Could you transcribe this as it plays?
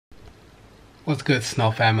What's good,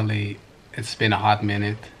 Snow family? It's been a hot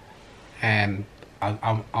minute, and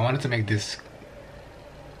I wanted to make this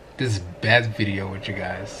bad video with you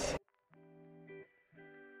guys.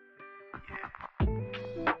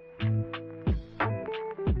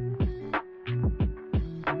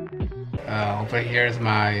 Over here is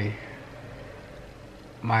my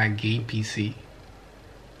game PC,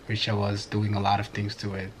 which I was doing a lot of things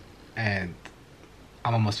to it, and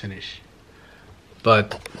I'm almost finished.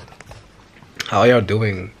 But how y'all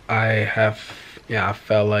doing? I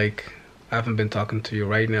felt like I haven't been talking to you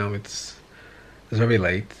right now. It's very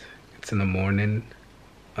late. It's in the morning.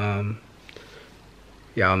 Um,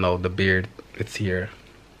 yeah, I don't know, the beard, it's here.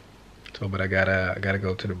 So, but I gotta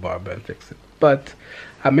go to the barber and fix it. But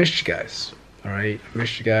I missed you guys. All right, I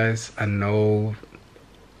missed you guys. I know.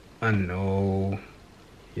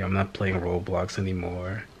 Yeah, I'm not playing Roblox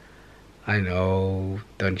anymore. I know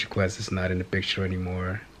Dungeon Quest is not in the picture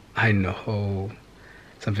anymore. I know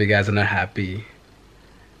some of you guys are not happy,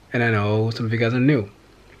 and I know some of you guys are new.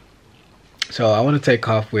 So I want to take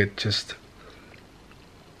off with just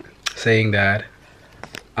saying that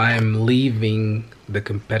I am leaving the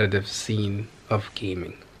competitive scene of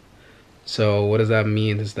gaming. So what does that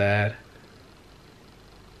mean is that,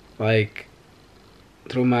 like,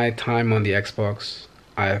 through my time on the Xbox,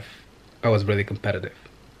 I was really competitive.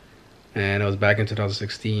 And I was back in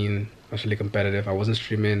 2016. I was really competitive. I wasn't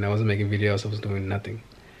streaming, I wasn't making videos, I was doing nothing.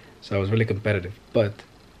 So I was really competitive. But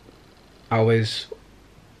I always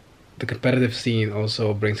the competitive scene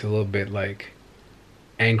also brings a little bit like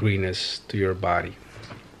angriness to your body.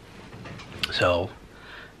 So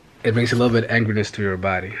it brings a little bit angriness to your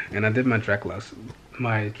body. And I did my dreadlocks a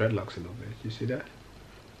little bit. You see that?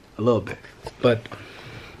 A little bit. But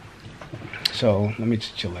so let me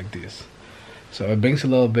just chill like this. So it brings a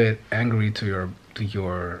little bit angry to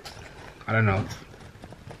your I don't know,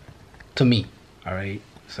 to me. All right.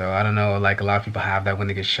 So I don't know, like a lot of people have that when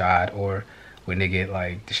they get shot or when they get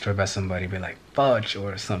like destroyed by somebody, be like fudge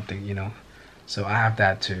or something. So I have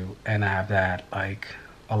that too, and I have that like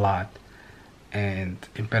a lot. And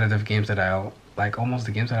competitive games that I like, almost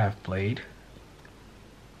the games that I've played,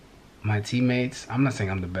 my teammates. I'm not saying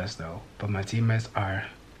I'm the best though, but my teammates are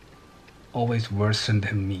always worse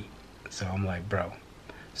than me. So I'm like, bro.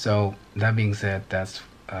 So that being said, that's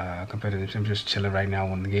competitive. I'm just chilling right now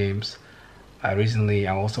on the games. I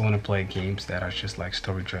also want to play games that are just like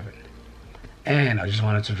story driven. And I just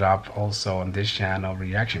wanted to drop also on this channel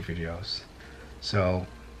reaction videos. So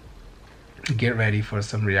get ready for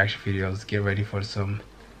some reaction videos. Get ready for some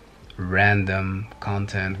random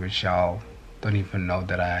content which y'all don't even know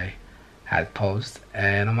that I had post.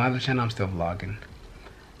 And on my other channel, I'm still vlogging.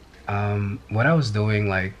 What I was doing,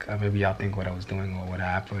 like maybe y'all think what I was doing or what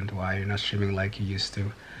happened, why you're not streaming like you used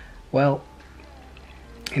to. Well,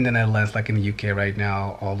 in the Netherlands, like in the UK right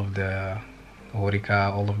now, all of the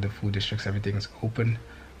horeca, all of the food districts, everything is open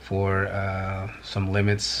for some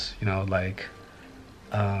limits. Like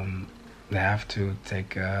um, they have to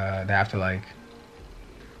like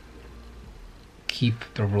keep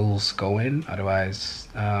the rules going. Otherwise,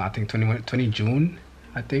 I think 20 June,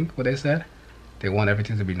 I think what they said, they want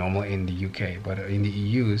everything to be normal in the UK. But in the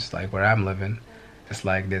EU's, like where I'm living, it's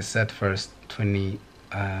like they said first 21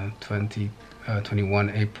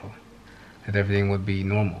 April that everything would be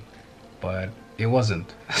normal, but it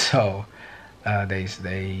wasn't. So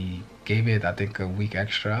they gave it, I think, a week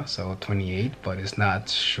extra, so 28, but it's not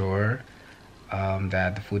sure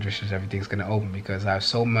that the food restrictions, everything's gonna open because I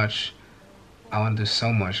want to do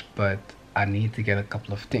so much, but I need to get a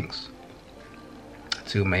couple of things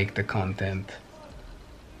to make the content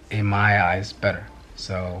in my eyes better.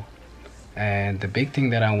 So, and the big thing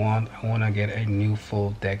that I want to get a new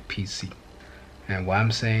full deck PC. And why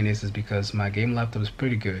I'm saying this is because my game laptop is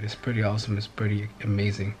pretty good. It's pretty awesome. It's pretty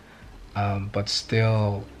amazing. But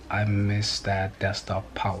still, I miss that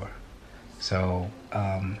desktop power. So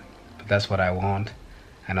that's what I want,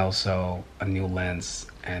 and also a new lens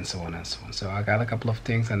and so on and so on. So I got a couple of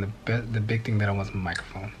things, and the big thing that I want is my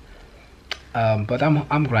microphone. But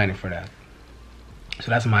I'm grinding for that. So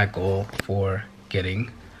that's my goal for getting,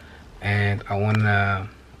 and I wanna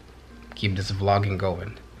keep this vlogging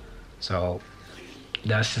going. So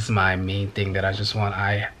that's just my main thing that I just want.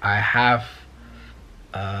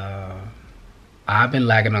 Uh, I've been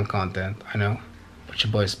lagging on content, I know, but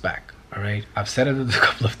your boy's back. All right, I've said it a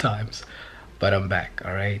couple of times, but I'm back.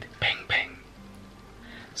 All right, bang bang.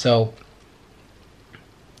 So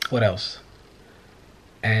what else?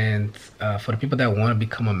 And for the people that want to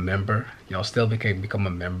become a member, y'all still can become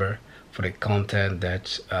a member for the content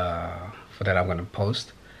that I'm gonna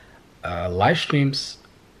post. Live streams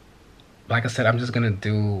like I said, I'm just gonna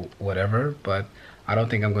do whatever, but I don't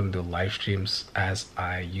think I'm gonna do live streams as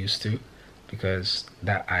I used to, because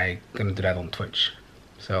that I gonna do that on Twitch.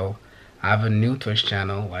 So I have a new Twitch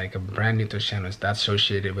channel, like a brand new Twitch channel that's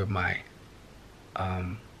associated with my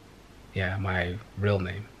um yeah, my real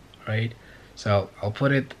name, right? So I'll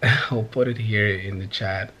put it I'll put it here in the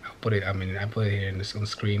chat. I put it here in on the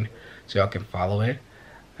screen so y'all can follow it.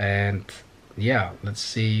 And yeah, let's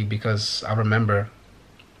see, because I remember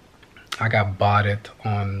I got bought it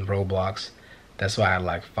on Roblox. That's why I had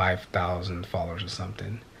like 5,000 followers or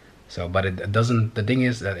something. So, but it doesn't, the thing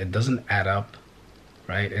is that it doesn't add up,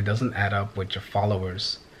 right? It doesn't add up with your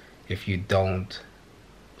followers if you don't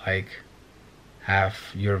like have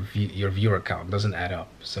your viewer count doesn't add up.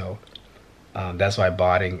 So that's why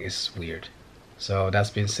botting is weird. So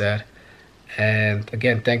that's been said. And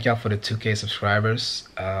again, thank y'all for the 2K subscribers.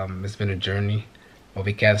 It's been a journey, but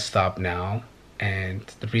we can't stop now. And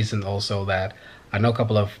the reason also that I know a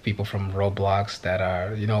couple of people from Roblox that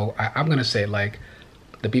are, you know, I'm gonna say like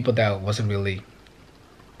the people that wasn't really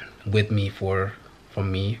with me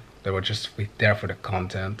from me, they were just there for the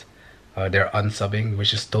content. They're unsubbing,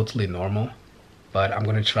 which is totally normal. But I'm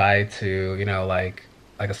gonna try to, you know, like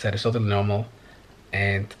I said, it's totally normal.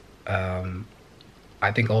 And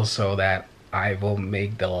I think also that I will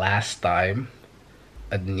make the last time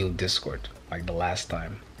a new Discord, like the last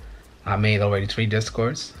time. I made already 3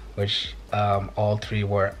 Discords, which all 3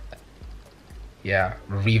 were, yeah,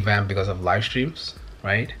 revamped because of live streams,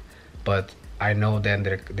 right? But I know then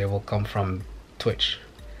they will come from Twitch.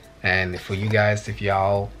 And for you guys, if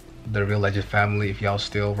y'all, the Real Legend family, if y'all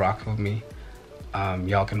still rock with me,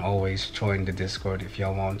 y'all can always join the Discord if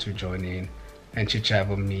y'all want to join in and chit chat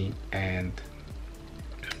with me and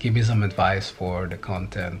give me some advice for the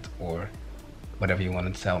content or whatever you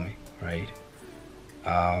want to tell me, right?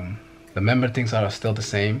 The member things are still the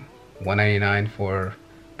same. $1.99 for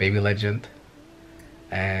Baby Legend,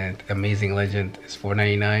 and Amazing Legend is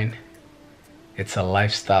 $4.99. It's a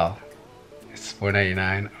lifestyle. It's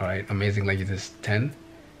 $4.99. All right, Amazing Legend is $10,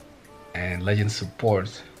 and Legend Support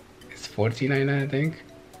is $14.99, I think,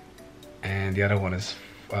 and the other one is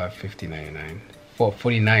 $50.99,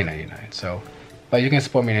 $49.99. So, but you can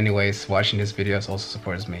support me anyways. Watching this video also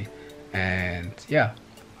supports me, and yeah,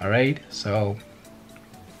 all right. So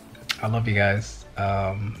I love you guys.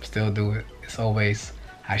 Still do it. It's always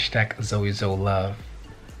hashtag ZoeZoeLove,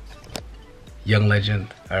 Young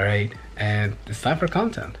Legend. All right, and it's time for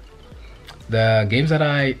content. The games that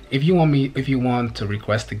if you want to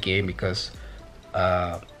request a game, because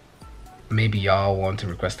maybe y'all want to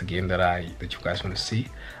request a game that you guys want to see.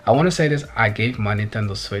 I want to say this: I gave my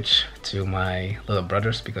Nintendo Switch to my little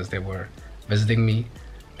brothers because they were visiting me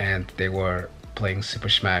and they were playing Super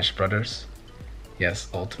Smash Brothers. Yes,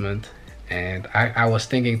 Ultimate. And I was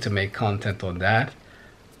thinking to make content on that,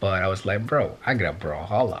 but I was like, bro, I got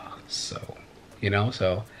Brawlhalla, so you know,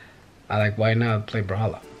 so I like, why not play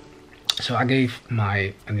Brawlhalla? So I gave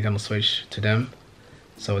my Nintendo Switch to them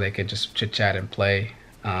so they could just chit chat and play.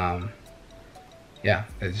 Yeah,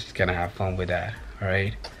 they're just gonna have fun with that. All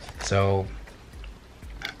right. So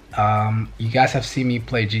you guys have seen me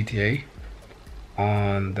play GTA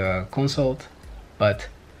on the console, but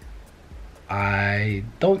I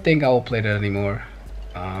don't think I will play that anymore,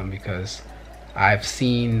 because I've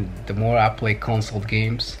seen the more I play console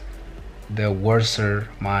games, the worser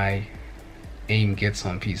my aim gets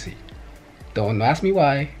on PC. Don't ask me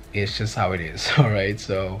why, it's just how it is. All right,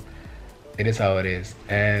 so it is how it is.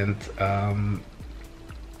 And I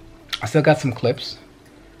still got some clips.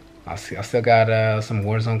 I still got some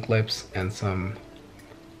Warzone clips and some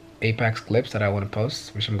Apex clips that I want to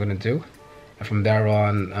post, which I'm gonna do. And from there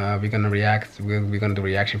on, we're gonna react. We're gonna do a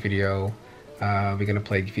reaction video. We're gonna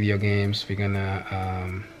play video games. We're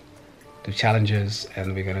gonna do challenges,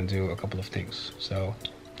 and we're gonna do a couple of things. So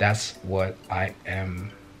that's what I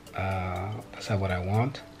am. That's what I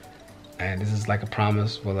want. And this is like a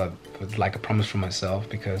promise. Well, it's like a promise for myself,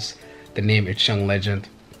 because the name It's Young Legend.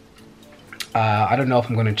 I don't know if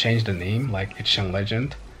I'm gonna change the name, like It's Young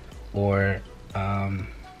Legend, or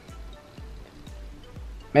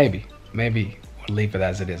maybe or leave it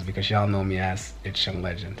as it is, because y'all know me as It's Young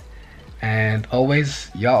Legend. And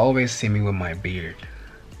y'all always see me with my beard.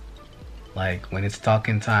 Like when it's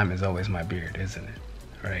talking time, it's always my beard, isn't it?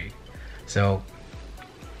 Right. So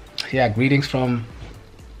yeah, greetings from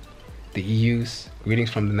the EUs, greetings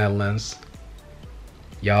from the Netherlands.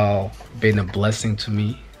 Y'all been a blessing to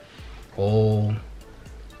me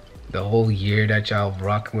the whole year that y'all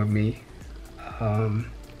rocking with me. And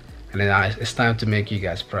then it's time to make you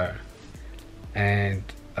guys proud. And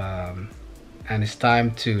it's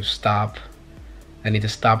time to stop I need to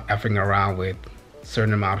stop effing around with a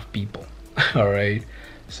certain amount of people. Alright?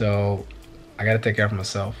 So I gotta take care of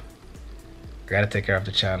myself. I gotta take care of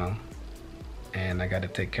the channel. And I gotta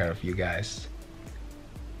take care of you guys.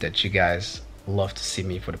 That you guys love to see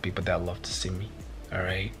me, for the people that love to see me.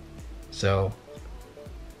 Alright? So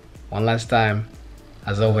one last time,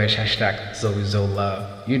 as always, hashtag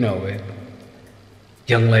ZoeZoeLove. You know it.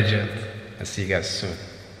 Young legend. And see you guys soon.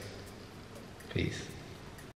 Peace.